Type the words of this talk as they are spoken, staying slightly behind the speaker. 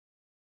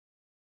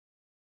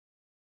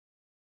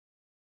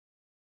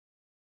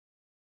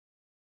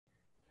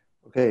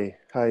Okay,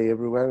 hi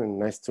everyone, and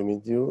nice to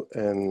meet you.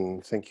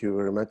 And thank you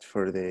very much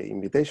for the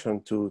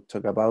invitation to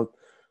talk about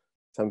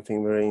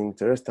something very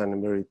interesting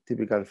and very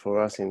typical for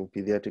us in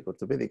pediatric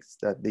orthopedics,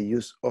 that the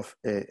use of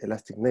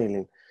elastic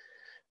nailing.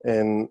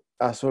 And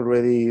as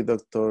already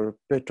Dr.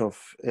 Petrov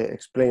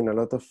explained a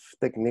lot of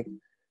technique,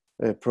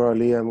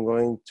 probably I'm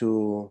going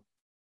to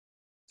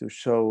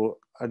show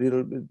a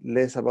little bit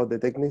less about the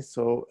techniques,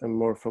 so and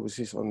more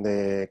focuses on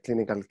the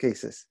clinical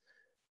cases.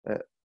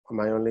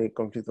 My only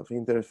conflict of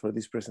interest for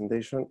this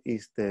presentation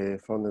is the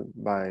funded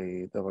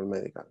by Double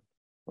Medical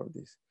for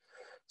this.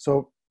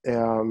 So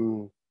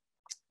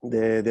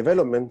the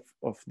development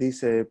of this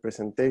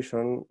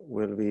presentation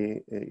will be,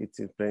 it's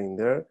explained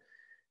there,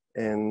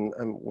 and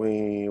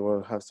we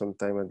will have some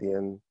time at the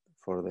end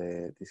for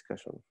the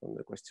discussion from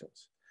the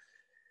questions.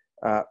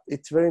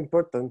 It's very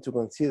important to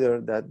consider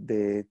that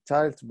the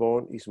child's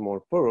bone is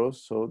more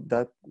porous, so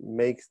that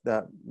makes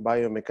the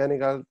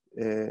biomechanical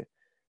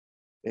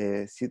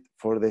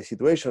for the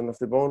situation of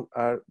the bone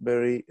are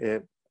very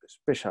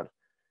special.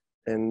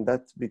 And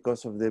that's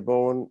because of the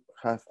bone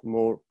have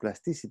more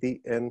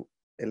plasticity and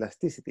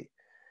elasticity.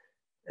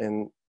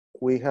 And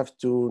we have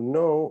to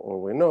know,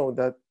 or we know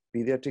that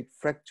pediatric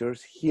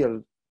fractures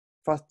heal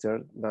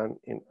faster than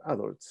in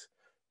adults.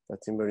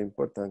 That's very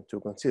important to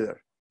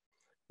consider.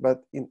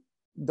 But it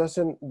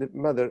doesn't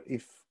matter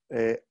if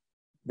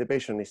the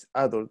patient is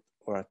adult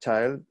or a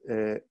child.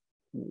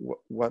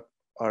 What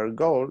our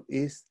goal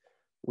is,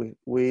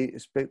 we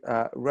expect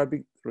a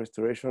rapid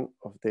restoration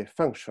of the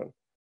function.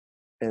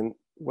 And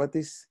what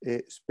is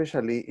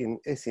especially in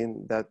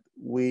ESIN, that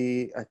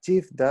we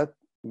achieve that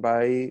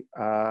by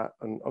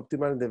an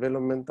optimal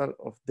developmental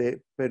of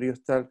the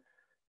periostal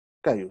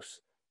callus.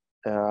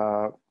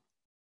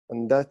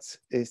 And that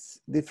is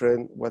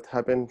different what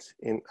happens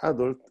in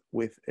adult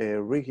with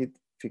a rigid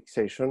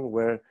fixation,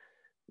 where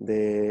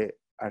the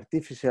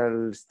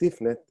artificial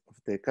stiffness of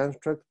the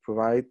construct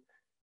provided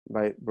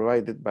by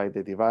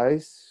the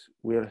device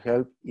will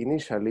help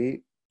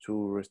initially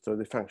to restore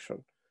the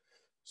function.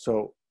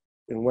 So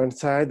in one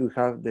side we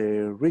have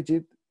the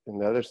rigid, in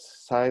the other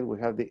side we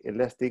have the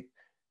elastic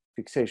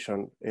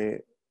fixation.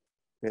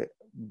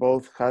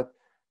 Both had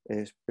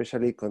a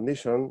specially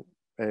condition,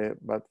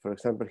 but for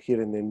example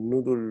here in the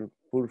noodle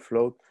pull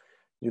float,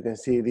 you can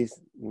see this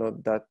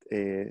not that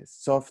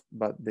soft,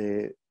 but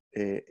the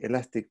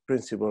elastic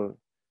principle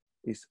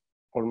is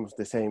almost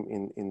the same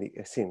in the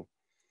ESIN.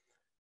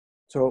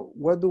 So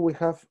what do we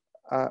have?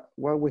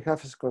 What we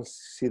have as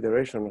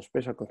consideration, or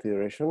special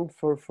consideration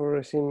for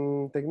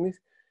ESIN techniques?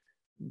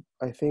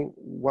 I think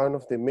one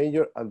of the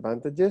major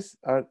advantages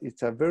are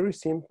it's a very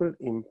simple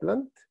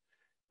implant.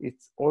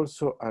 It's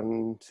also a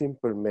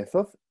simple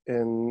method,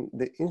 and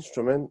the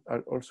instruments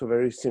are also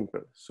very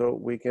simple. So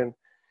we can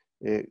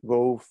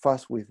go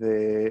fast with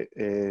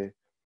the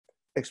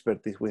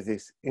expertise with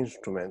this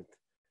instrument.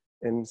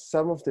 And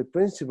some of the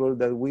principles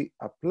that we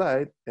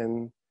applied,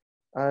 and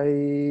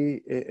I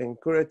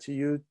encourage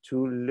you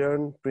to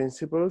learn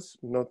principles,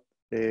 not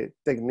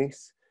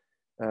techniques,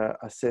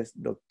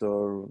 assessed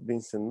Dr.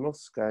 Vincent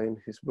Mosca in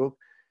his book,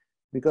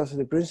 because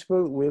the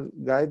principle will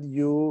guide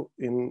you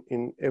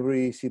in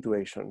every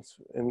situation.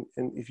 And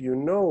if you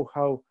know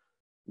how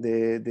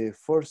the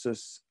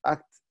forces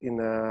act in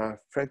a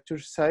fracture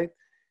site,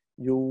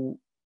 you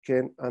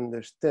can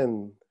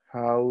understand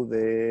how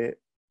the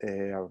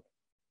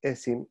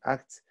ESIN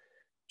acts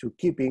to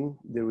keeping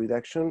the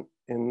reduction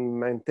and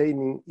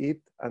maintaining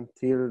it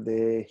until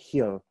the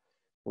heal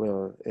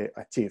will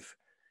achieve.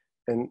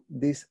 And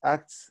this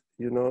acts,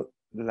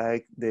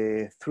 like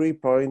the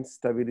 3-point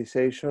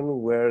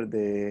stabilization, where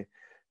the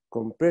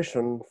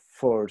compression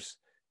force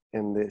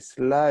and the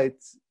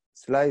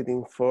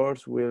sliding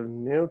force will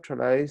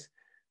neutralize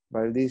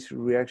by this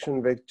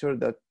reaction vector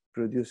that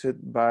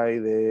produced by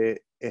the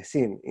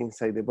ESIN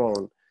inside the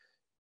bone.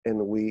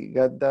 And we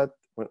got that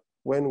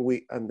when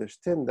we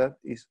understand that,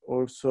 it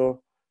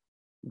also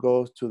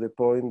goes to the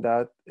point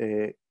that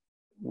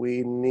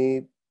we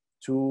need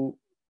two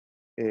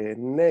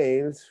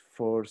nails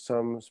for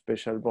some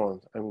special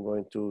bones. I'm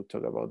going to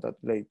talk about that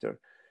later.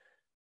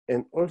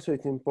 And also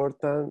it's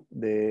important,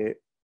 the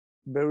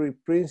very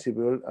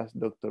principle, as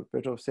Dr.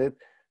 Petrov said,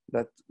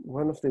 that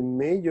one of the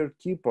major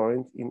key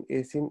points in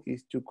ESIN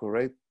is to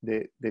correct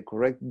the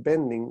correct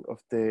bending of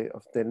the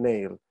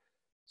nail.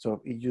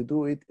 So if you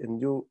do it,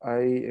 and I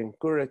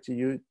encourage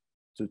you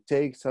to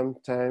take some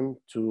time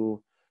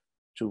to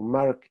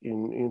mark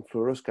in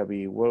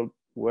fluoroscopy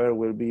where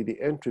will be the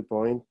entry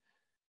point,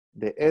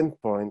 the end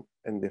point,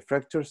 and the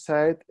fracture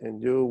site,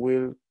 and you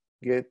will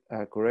get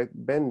a correct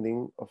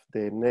bending of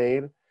the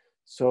nail,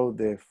 so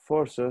the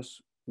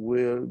forces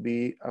will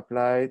be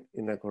applied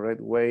in a correct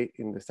way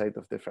in the site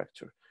of the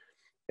fracture.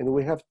 And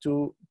we have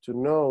to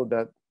know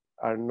that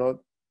are not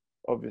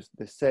obvious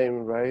the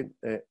same, right?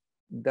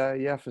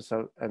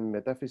 Diaphyseal and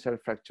metaphyseal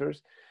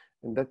fractures,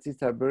 and that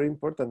is a very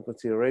important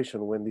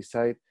consideration when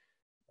decide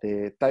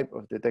the type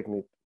of the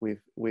technique.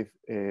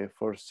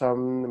 For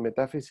some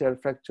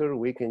metaphyseal fracture,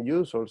 we can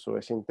use also a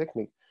ESIN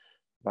technique,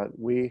 but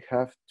we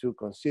have to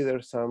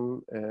consider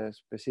some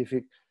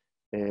specific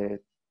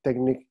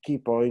technique key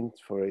points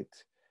for it.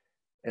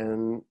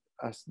 And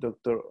as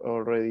Doctor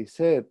already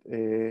said,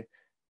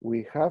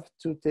 we have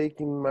to take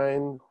in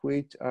mind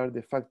which are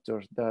the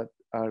factors that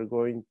are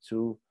going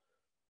to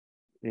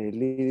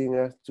leading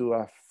us to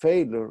a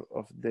failure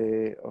of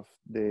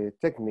the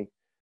technique,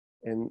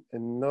 and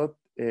not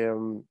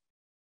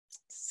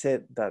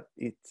said that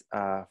it's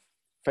a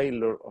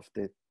failure of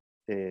the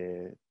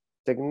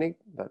technique.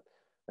 That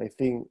I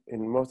think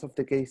in most of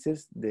the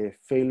cases the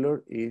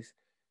failure is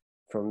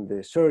from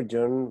the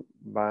surgeon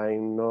by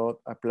not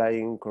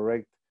applying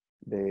correct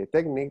the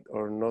technique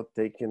or not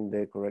taking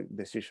the correct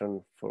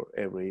decision for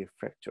every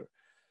fracture.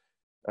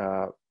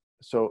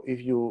 So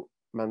if you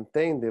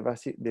maintain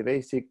the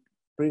basic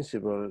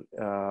principle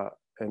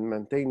and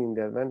maintaining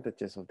the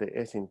advantages of the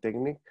ESIN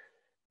technique,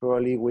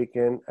 probably we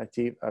can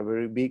achieve a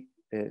very big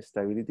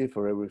stability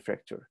for every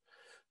fracture.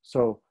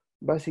 So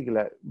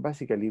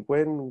basically,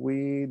 when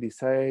we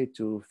decide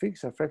to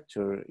fix a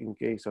fracture in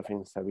case of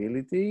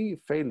instability,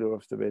 failure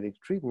of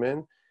orthopedic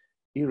treatment,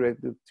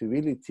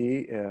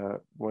 irreducibility,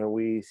 when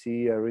we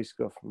see a risk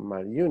of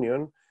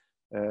malunion,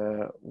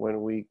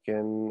 when we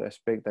can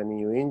expect a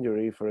new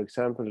injury, for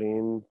example,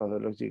 in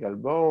pathological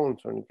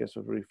bones or in case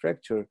of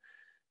refracture,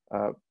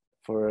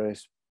 for a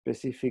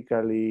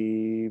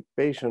specifically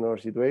patient or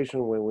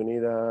situation when we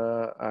need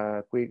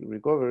a quick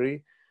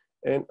recovery,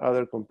 and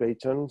other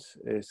complications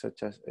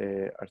such as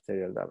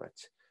arterial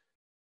damage.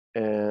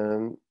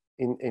 And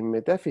in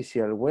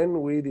metaphysical,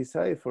 when we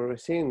decide for a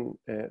scene,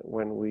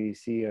 when we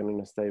see an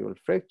unstable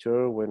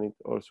fracture, when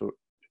it's also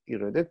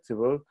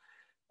irreducible,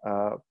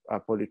 a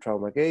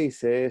polytrauma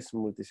cases,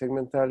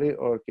 multisegmentally,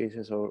 or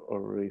cases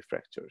or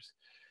refractures.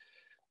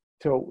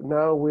 So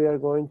now we are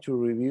going to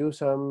review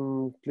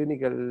some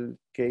clinical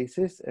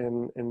cases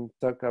and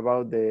talk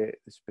about the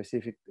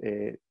specific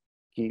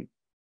key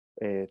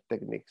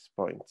techniques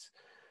points.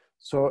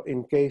 So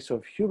in case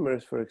of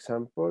humors, for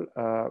example,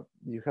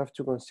 you have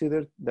to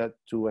consider that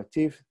to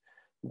achieve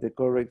the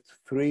correct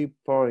 3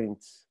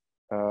 points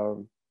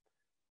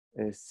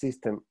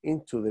system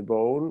into the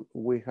bone,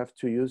 we have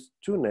to use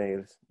 2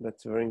 nails.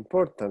 That's very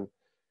important.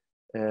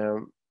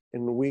 And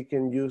we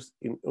can use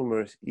in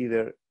humors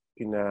either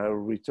in a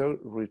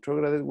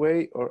retrograde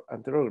way or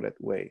anterograde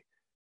way.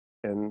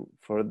 And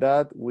for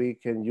that, we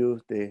can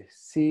use the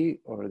C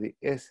or the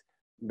S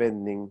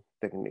bending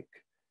technique.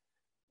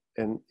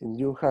 And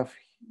you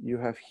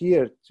have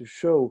here to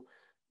show,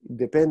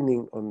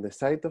 depending on the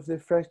site of the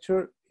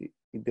fracture,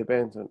 it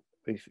depends on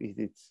if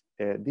it's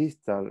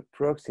distal,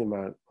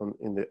 proximal,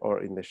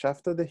 or in the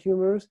shaft of the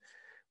humerus.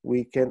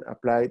 We can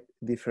apply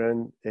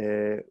different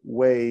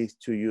ways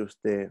to use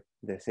the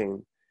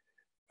thing.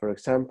 For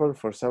example,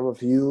 for some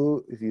of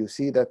you, if you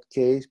see that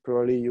case,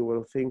 probably you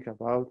will think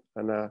about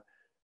a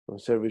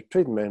conservative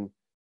treatment.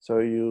 So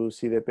you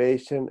see the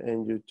patient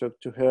and you talk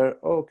to her,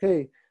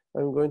 okay,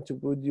 I'm going to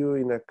put you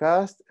in a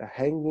cast, a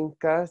hanging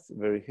cast,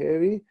 very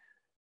heavy,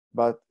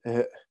 but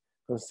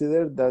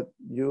consider that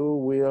you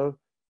will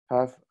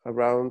have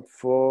around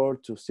 4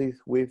 to 6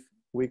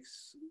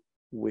 weeks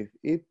with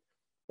it,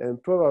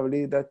 and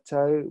probably that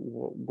child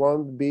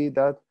won't be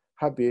that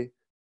happy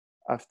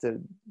after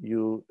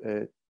you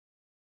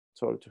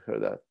told to her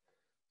that.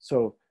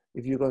 So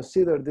if you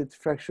consider this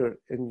fracture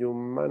and you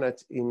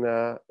manage in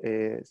a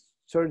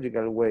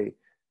surgical way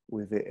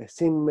with the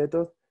ESIN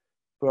method,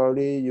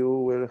 probably you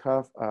will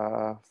have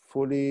a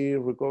fully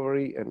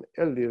recovery and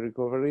early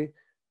recovery,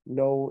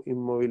 no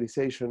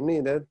immobilization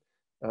needed,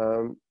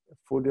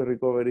 fully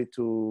recovery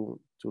to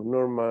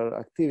normal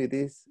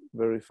activities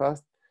very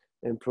fast,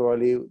 and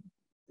probably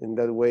in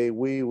that way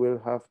we will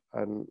have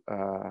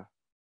a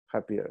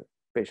happier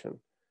patient.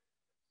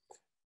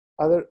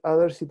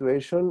 Other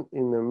situation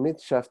in a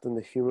mid shaft on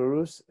the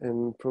humerus,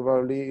 and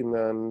probably in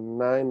a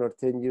 9 or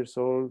 10 years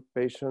old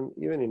patient,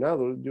 even in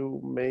adult,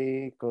 you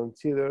may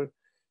consider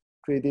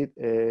treat it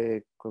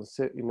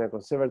in a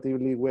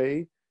conservatively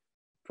way,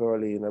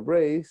 probably in a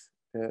brace.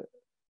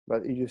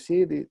 But if you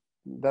see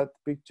that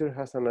picture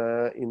has an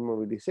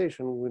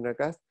immobilization with a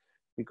cast,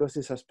 because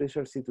it's a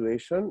special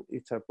situation.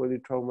 It's a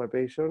polytrauma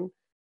patient.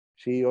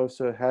 She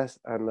also has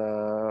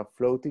a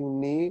floating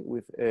knee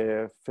with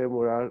a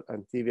femoral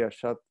and tibial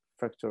shaft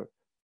fracture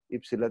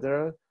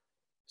ipsilateral.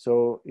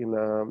 So in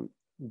a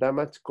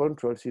damage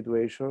control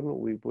situation,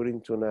 we put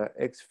into an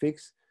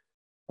X-fix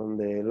on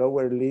the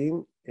lower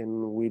limb,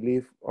 and we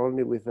leave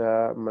only with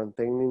a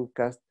maintaining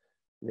cast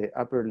the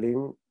upper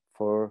limb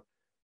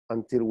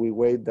until we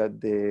wait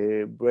that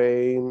the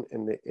brain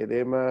and the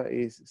edema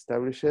is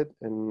established,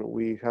 and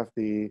we have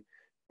the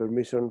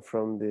permission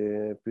from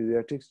the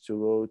pediatrics to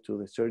go to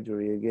the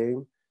surgery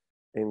again,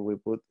 and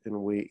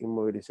we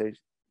immobilize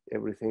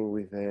everything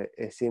with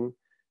ESIN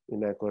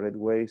in a correct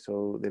way,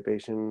 so the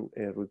patient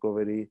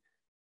recovery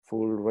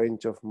full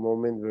range of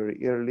movement very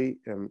early,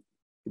 and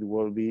it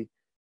will be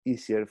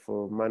easier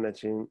for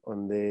managing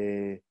on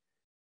the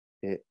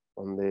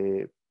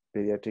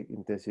pediatric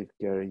intensive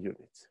care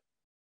units.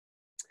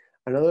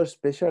 Another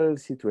special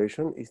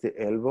situation is the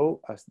elbow,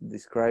 as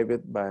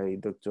described by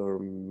Dr.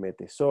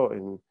 Meteso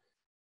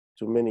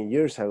to many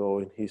years ago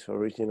in his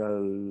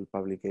original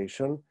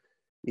publication.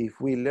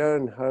 If we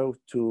learn how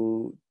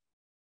to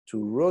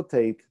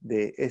rotate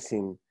the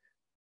esim,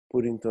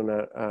 put it in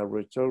a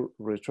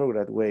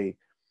retrograde way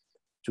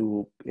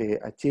to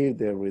achieve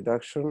the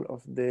reduction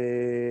of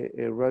the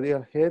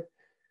radial head,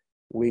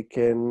 we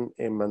can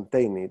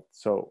maintain it.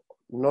 So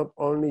not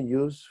only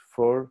use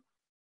for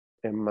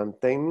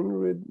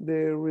maintaining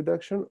the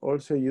reduction,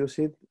 also use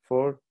it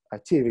for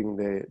achieving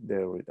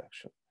the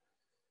reduction.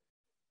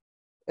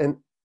 And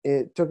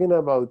talking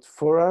about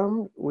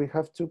forearm, we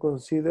have to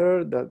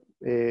consider that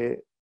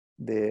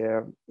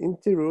the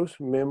interosseous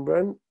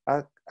membrane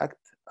act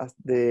as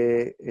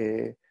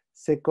the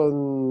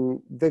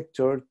second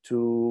vector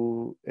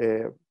to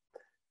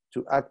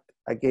act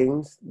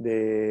against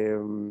the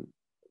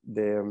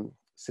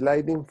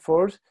sliding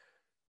force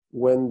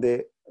when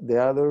the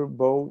other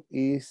bone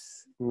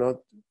is not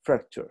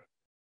fractured.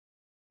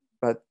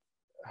 But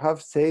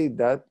have said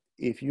that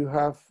if you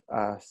have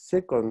a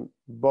second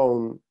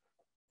bone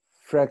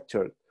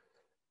fractured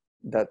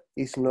that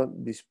is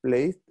not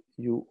displaced,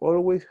 you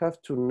always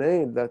have to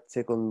nail that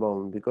second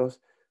bone, because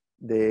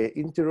the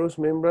interosseous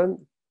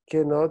membrane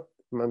cannot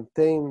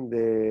maintain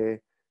the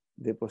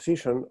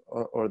position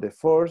or the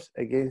force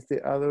against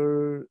the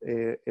other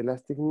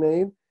elastic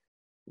nail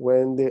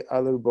when the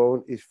other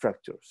bone is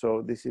fractured.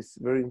 So this is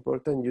very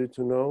important you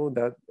to know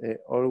that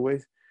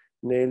always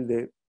nail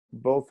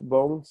both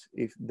bones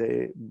if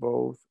they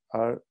both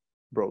are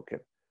broken.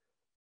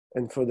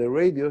 And for the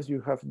radius,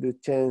 you have the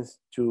chance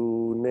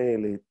to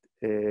nail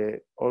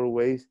it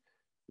always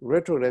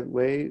retrograde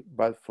way,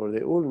 but for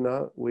the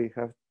ulna, we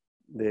have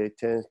the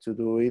chance to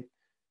do it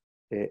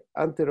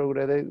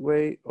anterograde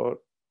way or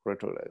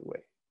retrograde way.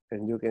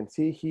 And you can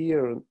see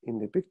here in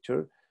the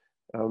picture,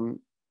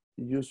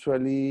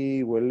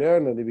 usually we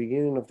learn at the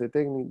beginning of the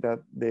technique that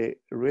the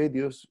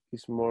radius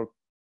is more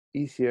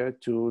easier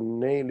to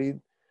nail it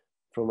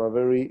from a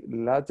very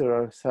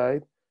lateral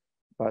side,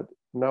 but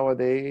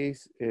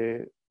nowadays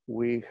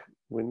we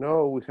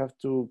know we have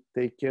to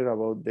take care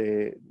about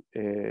the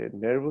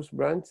nervous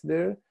branch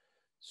there.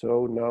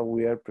 So now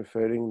we are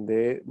preferring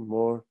the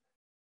more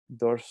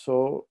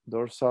dorsal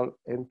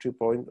entry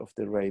point of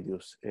the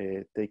radius,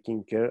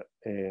 taking care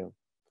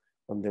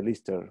on the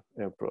Lister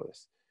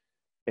process.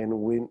 And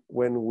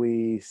when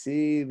we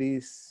see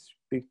these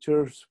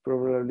pictures,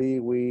 probably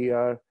we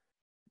are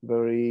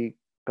very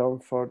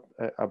comfort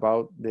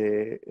about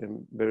the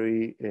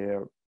very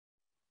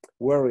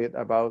worried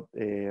about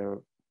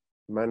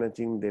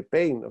managing the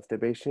pain of the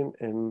patient.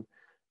 And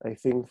I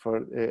think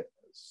for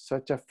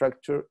such a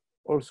fracture,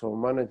 also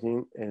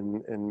managing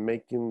and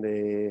making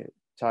the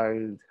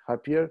child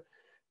happier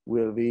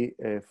will be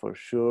for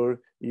sure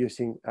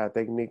using a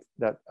technique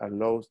that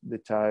allows the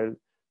child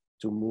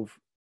to move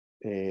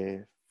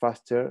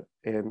faster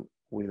and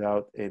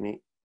without any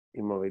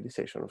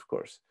immobilization, of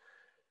course.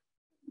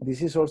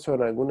 This is also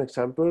a good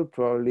example.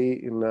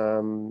 Probably in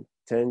a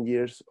 10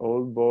 years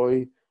old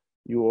boy,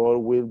 you all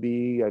will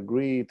be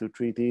agree to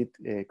treat it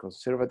a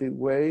conservative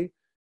way.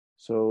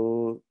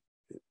 So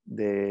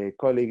the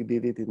colleague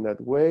did it in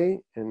that way,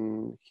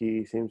 and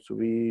he seems to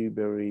be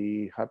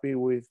very happy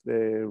with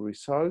the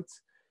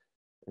results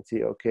and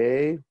say,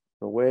 okay,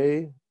 no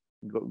way,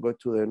 go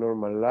to the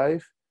normal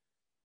life.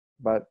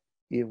 But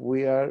if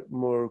we are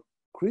more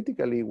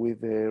critically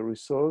with the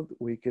result,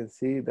 we can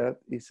see that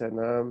it's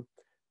an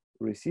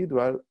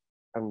residual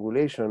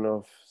angulation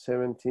of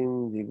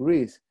 17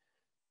 degrees.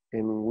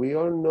 And we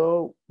all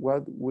know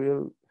what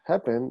will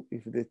happen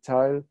if the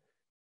child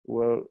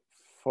will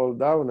fall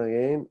down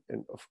again.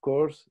 And of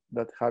course,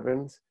 that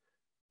happens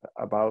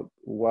about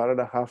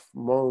 1.5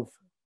 months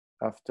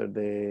after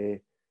the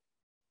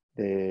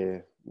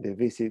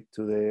visit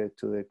to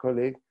the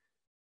colleague.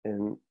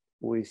 And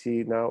we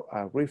see now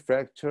a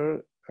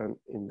refracture. And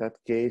in that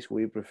case,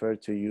 we prefer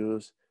to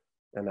use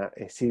an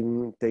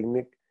esim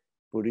technique,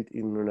 put it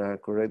in a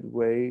correct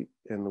way,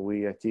 and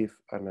we achieve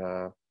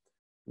a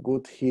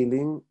good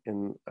healing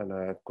and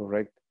a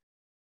correct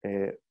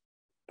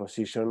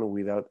position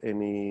without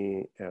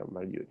any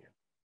malunion.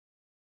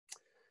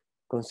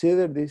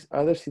 Consider this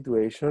other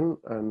situation,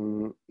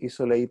 an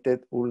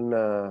isolated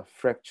ulna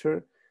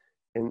fracture,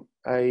 and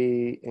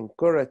I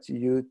encourage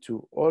you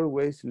to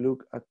always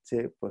look at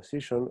the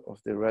position of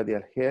the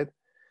radial head,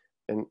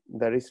 and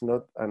that is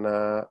not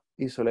an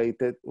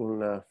isolated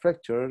ulna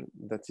fracture,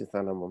 that is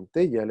an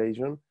Montella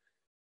lesion.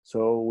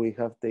 So we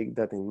have to take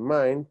that in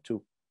mind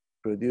to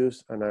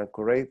produce a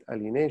correct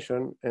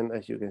alienation. And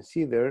as you can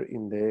see there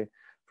in the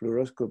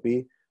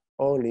fluoroscopy,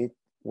 only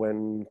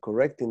when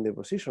correcting the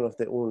position of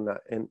the ulna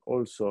and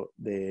also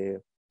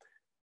the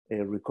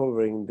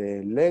recovering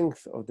the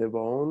length of the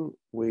bone,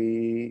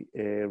 we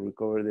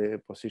recover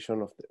the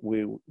position of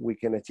we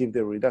can achieve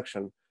the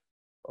reduction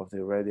of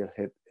the radial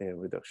head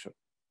reduction.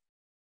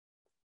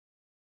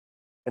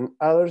 And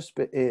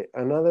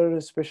another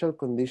special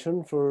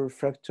condition for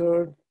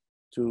fracture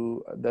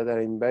that I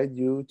invite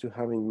you to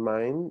have in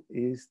mind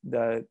is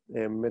that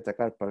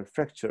metacarpal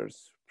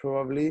fractures.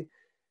 Probably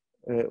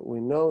we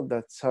know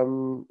that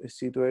some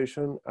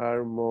situations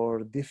are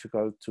more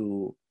difficult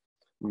to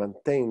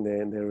maintain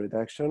the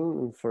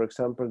reduction. For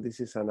example, this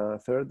is a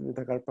third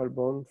metacarpal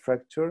bone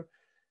fracture,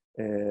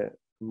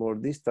 more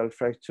distal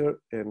fracture,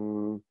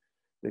 and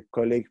the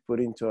colleague put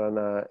into an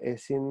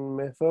ESIN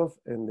method,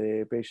 and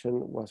the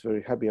patient was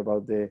very happy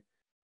about the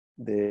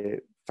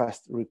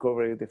fast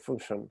recovery of the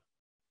function.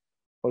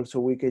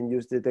 Also, we can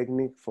use the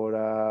technique for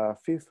a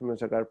fifth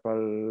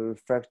metacarpal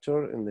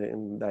fracture in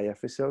the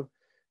diaphyseal,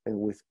 and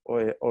with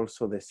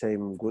also the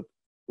same good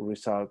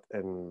result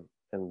and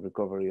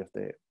recovery of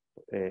the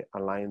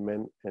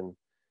alignment and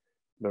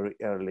very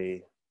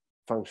early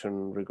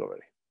function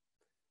recovery.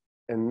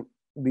 And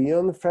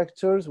beyond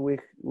fractures, we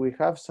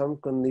have some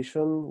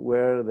conditions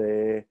where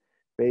the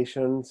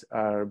patients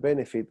are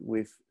benefit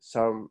with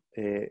some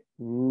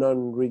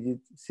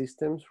non-rigid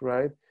systems,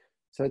 right?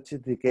 Such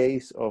is the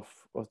case of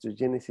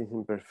osteogenesis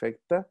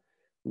imperfecta.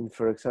 And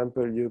for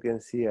example, you can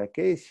see a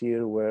case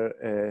here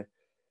where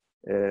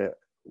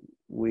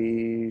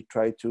we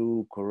try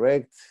to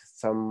correct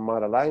some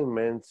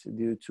malalignments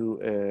due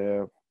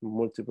to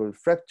multiple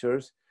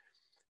fractures,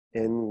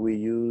 and we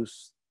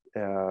use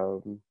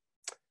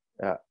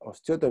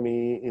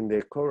osteotomy in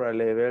the coral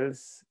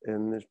levels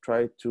and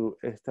try to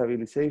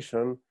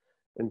stabilization.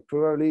 And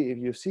probably if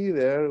you see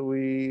there,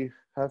 we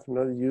have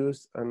not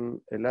used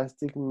an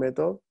elastic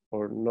metal,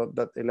 or not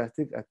that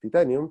elastic as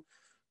titanium.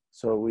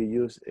 So we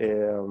use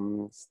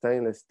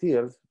stainless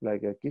steel,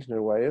 like a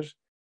Kirchner wires.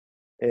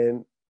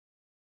 And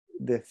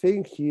the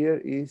thing here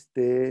is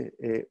the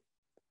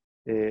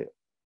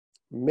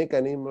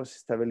mechanism of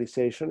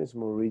stabilization is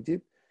more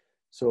rigid.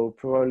 So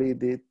probably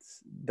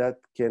that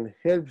can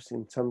help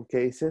in some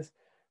cases,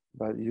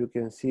 but you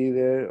can see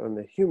there on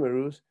the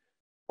humerus,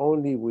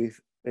 only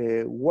with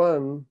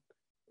one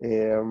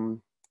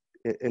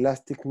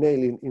elastic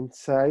nailing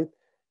inside,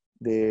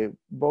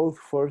 both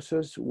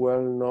forces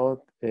were not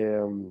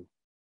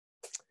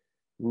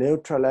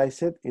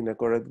neutralized in a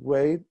correct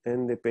way,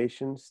 and the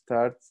patient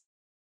starts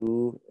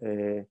to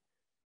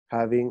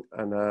having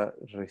a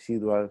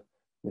residual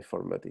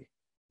deformity.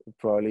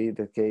 Probably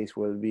the case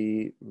will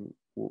be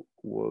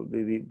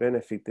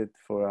benefited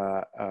for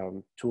a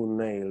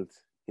two-nailed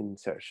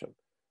insertion.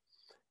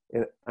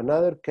 And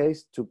another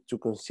case to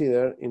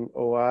consider in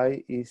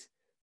OI is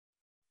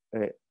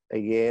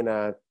again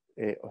a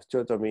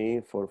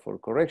osteotomy for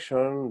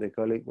correction. The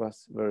colleague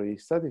was very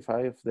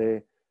satisfied of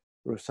the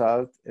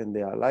result and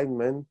the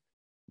alignment,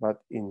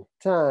 but in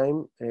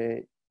time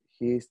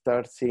he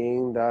starts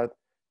seeing that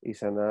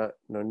it's a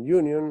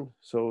non-union,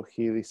 so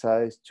he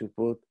decides to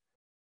put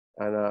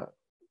a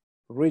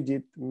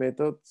rigid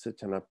method,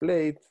 such as a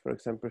plate, for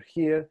example,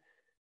 here,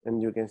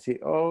 and you can see,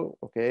 oh,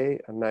 okay,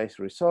 a nice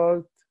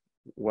result,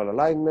 well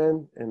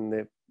alignment,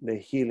 and the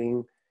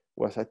healing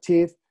was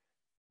achieved.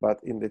 But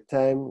in the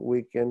time,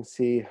 we can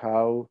see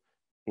how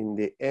in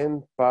the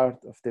end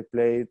part of the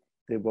plate,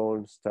 the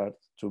bone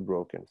starts to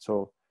broken.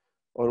 So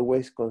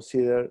always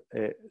consider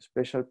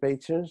special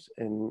patients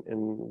and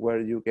where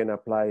you can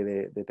apply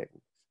the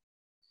techniques.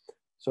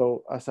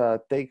 So as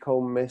a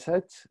take-home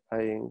message,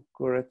 I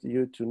encourage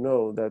you to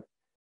know that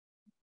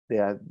the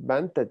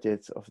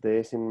advantages of the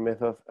ESIN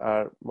method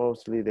are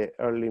mostly the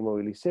early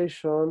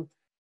mobilization,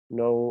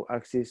 no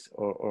axis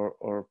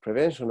or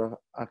prevention of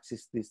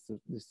axis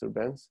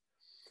disturbance,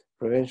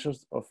 prevention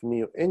of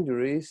new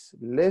injuries,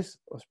 less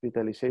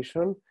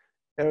hospitalization,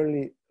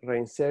 early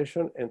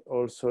reinsertion, and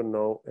also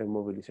no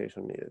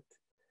immobilization needed.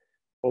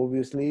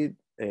 Obviously,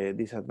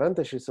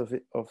 disadvantages of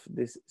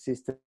this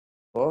system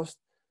cost,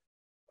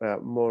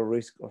 more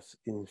risk of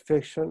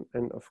infection,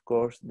 and of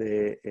course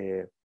the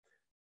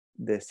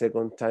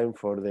second time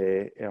for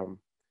the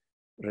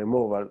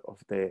removal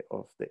of the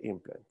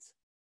implants.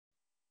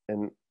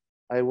 And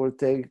I will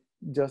take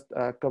just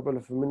a couple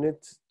of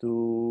minutes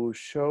to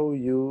show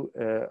you.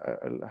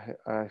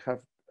 I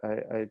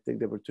take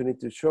the opportunity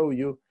to show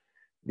you.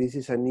 This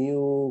is a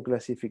new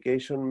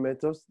classification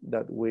method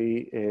that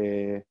we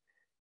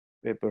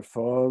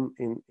perform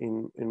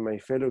in my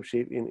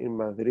fellowship in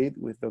Madrid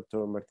with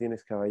Dr.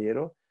 Martinez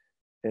Caballero.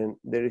 And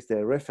there is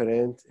the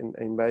reference, and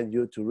I invite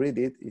you to read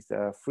it. It's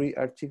a free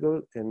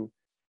article, and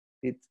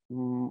it's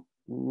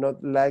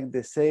not like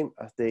the same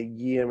as the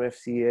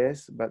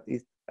GMFCS, but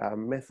it's a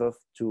method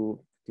to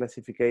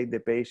classify the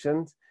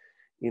patients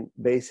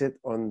based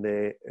on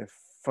the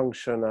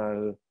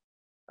functional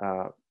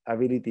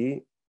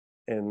ability,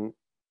 and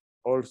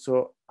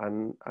also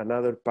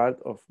another part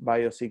of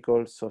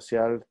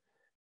biopsychosocial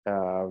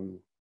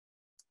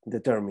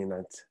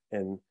determinants.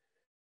 And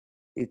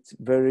it's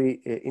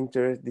very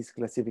interesting, this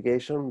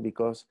classification,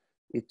 because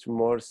it's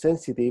more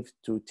sensitive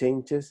to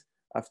changes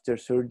after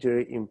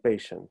surgery in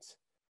patients.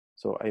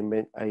 So I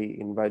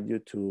invite you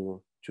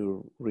to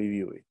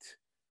review it.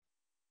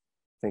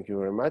 Thank you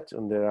very much.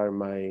 And there are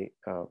my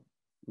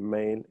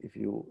mail if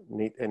you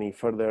need any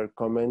further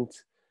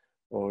comments,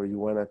 or you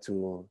wanted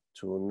to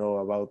know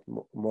about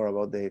more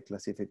about the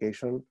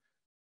classification.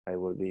 I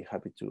will be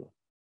happy to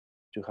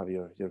have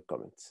your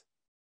comments.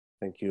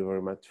 Thank you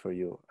very much for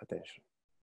your attention.